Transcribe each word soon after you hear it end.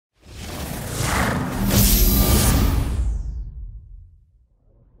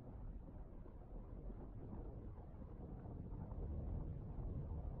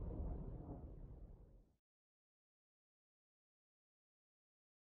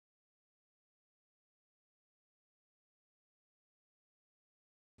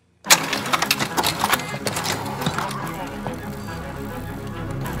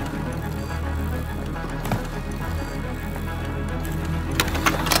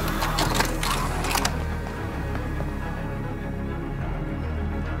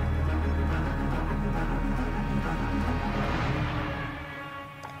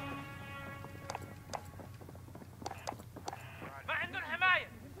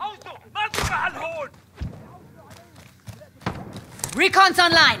Recon's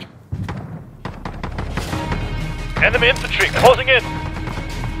online! Enemy infantry closing in!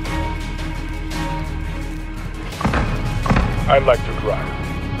 I'd like to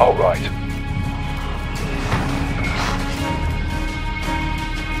drive. All right.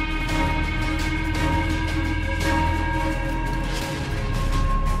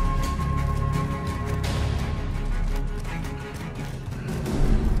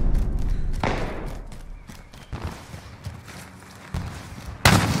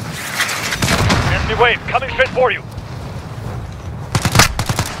 Enemy wave coming straight for you!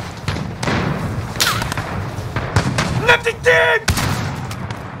 Lefty dead!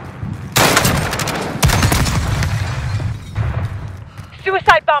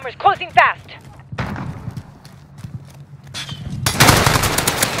 Suicide bombers closing fast.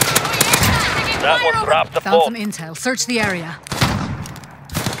 That one dropped the Found bomb. some intel. Search the area.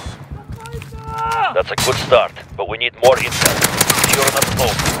 That's a good start, but we need more intel. You're not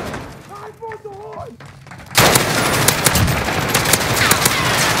alone.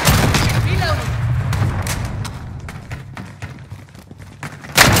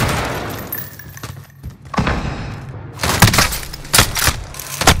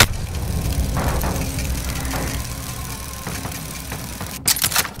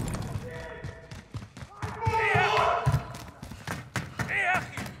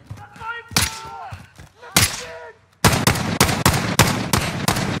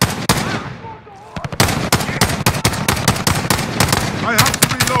 I have to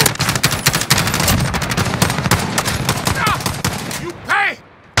reload. You pay!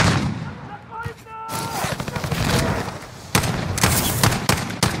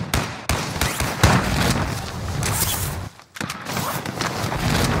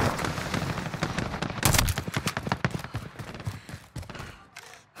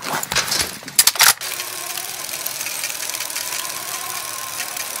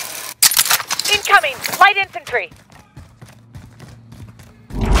 Incoming! Light infantry!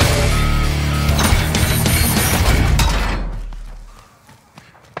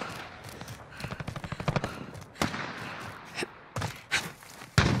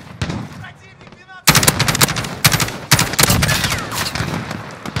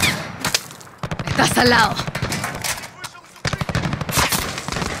 Estás al lado.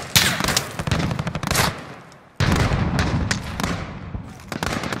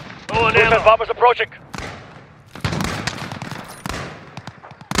 Suicide bombers approaching.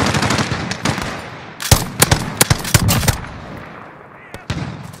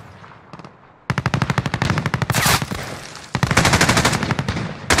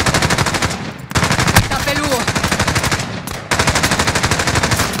 Está peludo.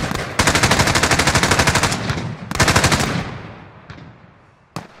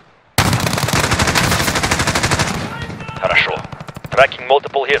 Хорошо. Tracking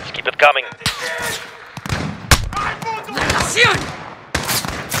multiple hits. Keep it coming.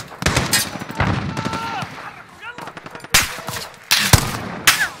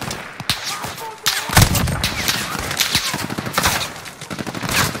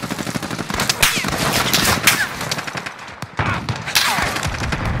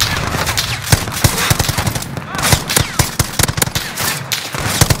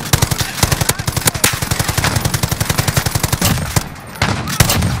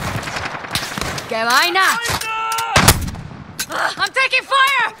 ¡Qué vaina! I'm taking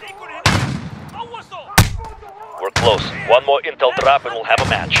fire! We're close. One more intel drop and we'll have a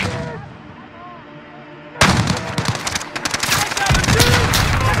match.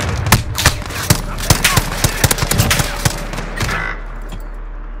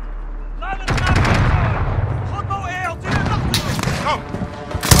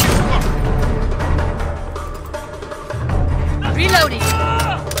 Reloading!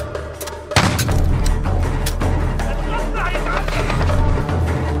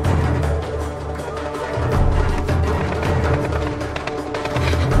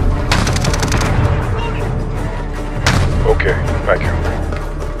 Okay, thank you.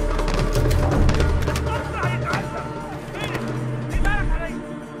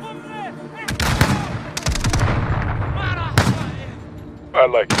 I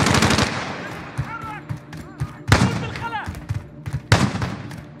like it.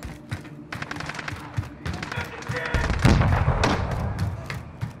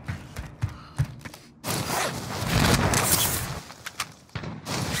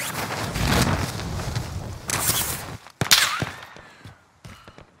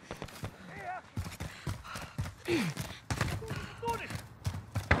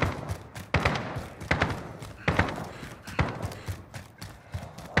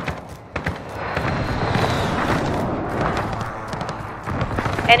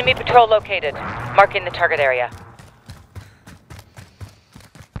 Enemy patrol located. Marking the target area.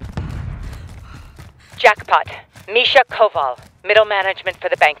 Jackpot. 𝒂𝒊𝒃𝒆, middle management for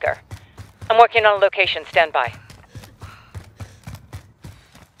the banker. I'm working on a location. Stand by.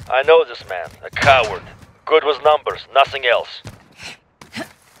 I know this man. A coward. Good with numbers, nothing else.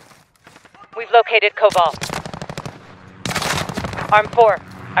 We've located Koval. Arm 4.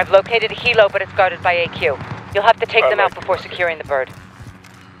 I've located a helo, but it's guarded by AQ. You'll have to take them out before securing the bird.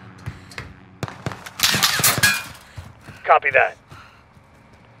 Copy that.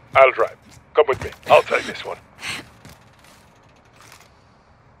 I'll drive. Come with me. I'll take this one.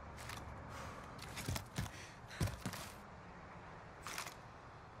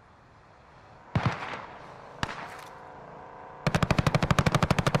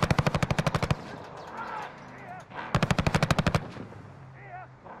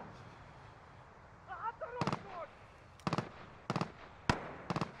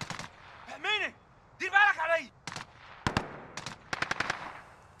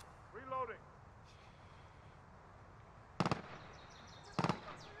 Reloading.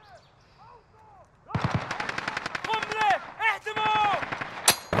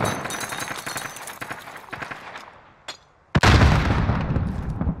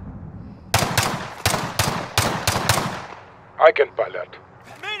 I can pilot.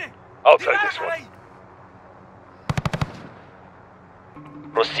 I'll take this one.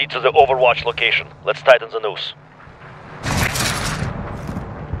 Proceed to the Overwatch location. Let's tighten the noose.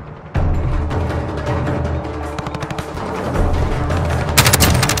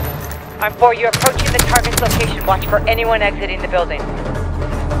 Arm 4, you're approaching the target's location. Watch for anyone exiting the building.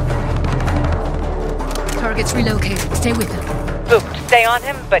 Target's relocated. Stay with him. Spooked. Stay on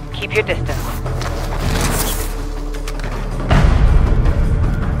him, but keep your distance.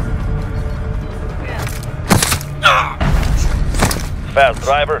 Fast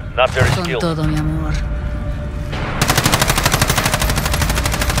driver, not very Con skilled. todo, mi amor.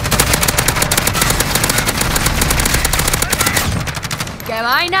 ¡Qué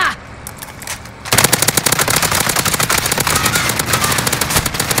vaina!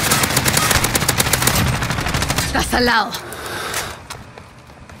 Estás al lado.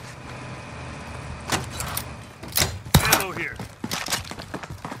 Ammo here.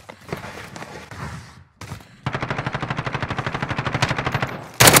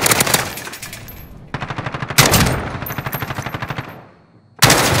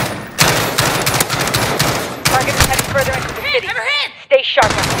 Target is heading further into the city. Stay sharp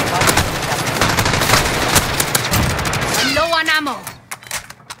on him. I'm low on ammo.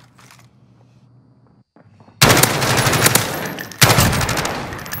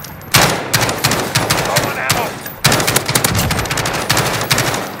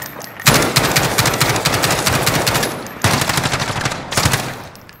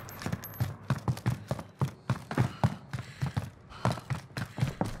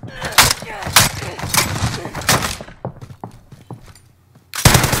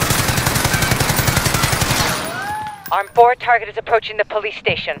 Arm 4, target is approaching the police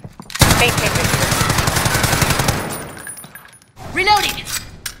station. Maintain visual. Reloading.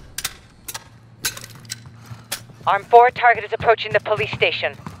 Arm 4, target is approaching the police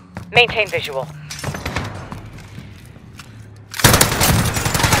station. Maintain visual.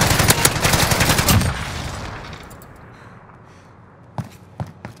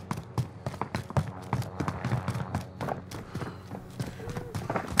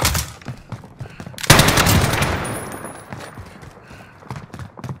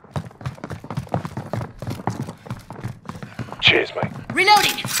 Cheers, mate.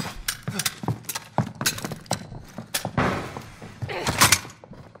 Reloading.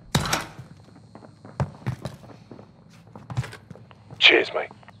 Cheers, mate.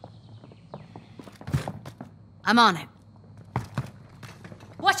 I'm on it.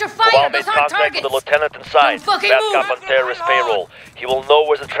 Watch your fire! Koval made Those aren't contact with targets! the lieutenant inside. Don't fucking Fast move! cop on terrorist payroll. He will know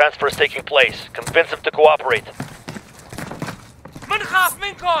where the transfer is taking place. Convince him to cooperate.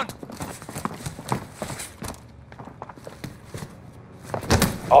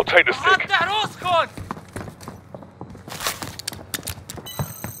 I'll take the stick.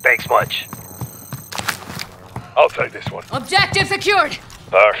 Thanks much. I'll take this one. Objective secured!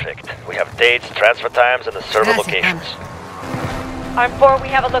 Perfect. We have dates, transfer times, and the server Gracias, locations. Arm 4, we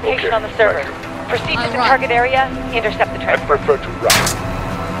have a location Okay, on the server. thank Proceed to I'll the run. target area, intercept the I transfer. prefer to run.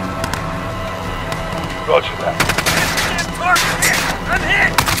 Roger that. I'm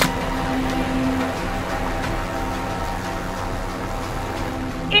hit!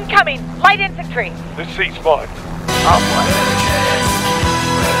 Incoming! Light infantry! This seat's mine.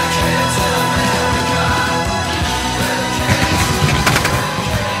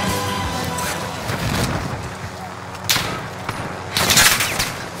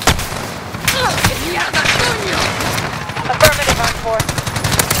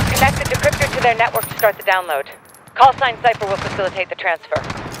 Connect the decryptor to their network to start the download. Call sign Cypher will facilitate the transfer.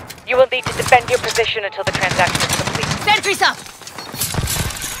 You will need to defend your position until the transaction is complete. Sentries up!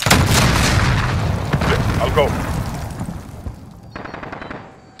 I'll go.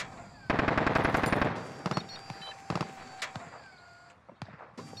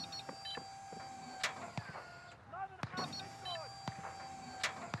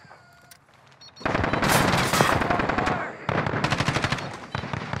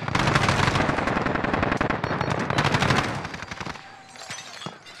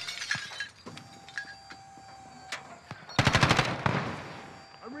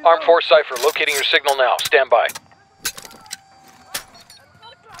 Armed Force Cypher, locating your signal now. Stand by.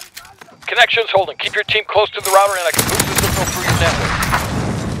 Connection's holding. Keep your team close to the router and I can boost the signal through your network.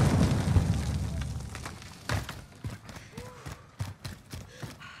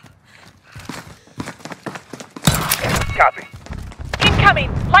 Copy.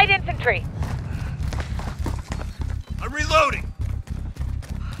 Incoming! Light infantry! I'm reloading.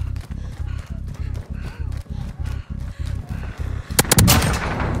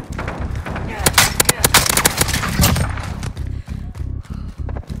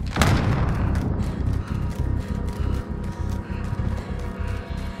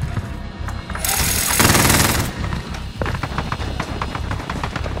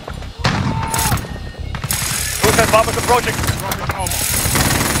 Bomb is approaching. Dropping ammo.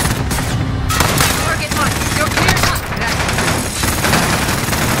 Target marked. You're clear hot.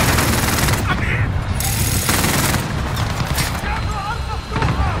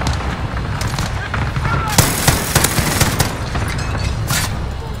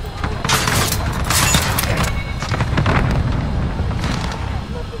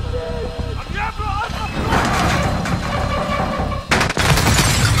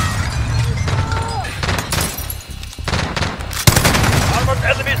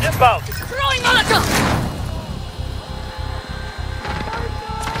 Enemies inbound. Throwing Molotov!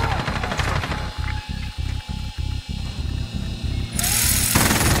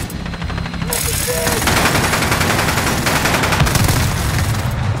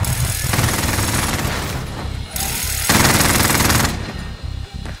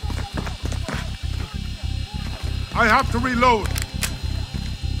 I have to reload.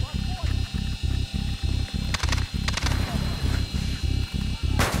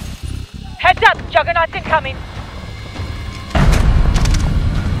 Heads up! Juggernaut's incoming!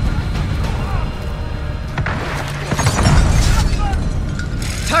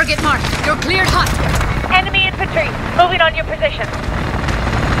 Target marked. You're cleared hot. Enemy infantry! Moving on your position.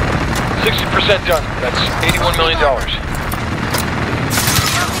 60% done. That's $81 million.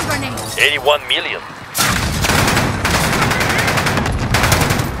 Dropping grenade. 81 million.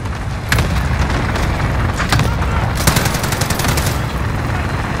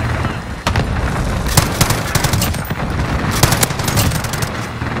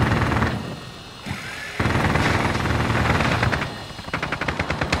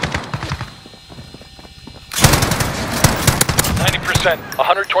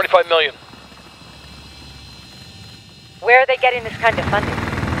 $125 million. Where are they getting this kind of funding?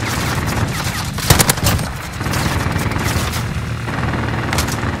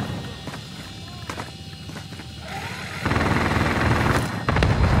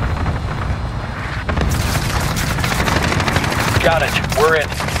 Got it. We're in.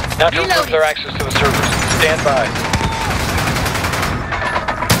 Now to remove their access to the servers. Stand by.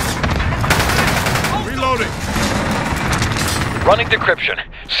 Reloading. Running decryption.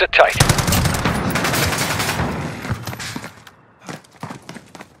 Sit tight.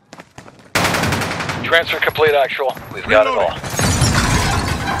 Transfer complete, actual. We've got it all.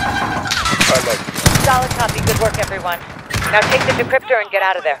 Solid copy. Good work, everyone. Now take the decryptor and get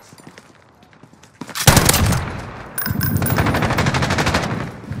out of there.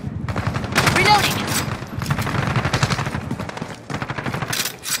 Reloading.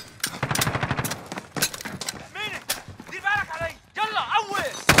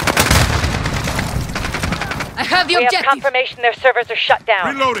 I have the We objective. have confirmation their servers are shut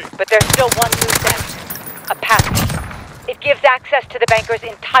down. Reloading. But there's still one loose end. A passkey. It gives access to the banker's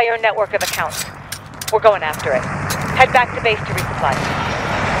entire network of accounts. We're going after it. Head back to base to resupply.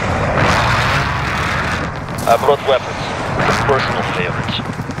 I brought weapons. Personal favorites.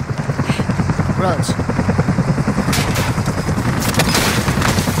 Roads.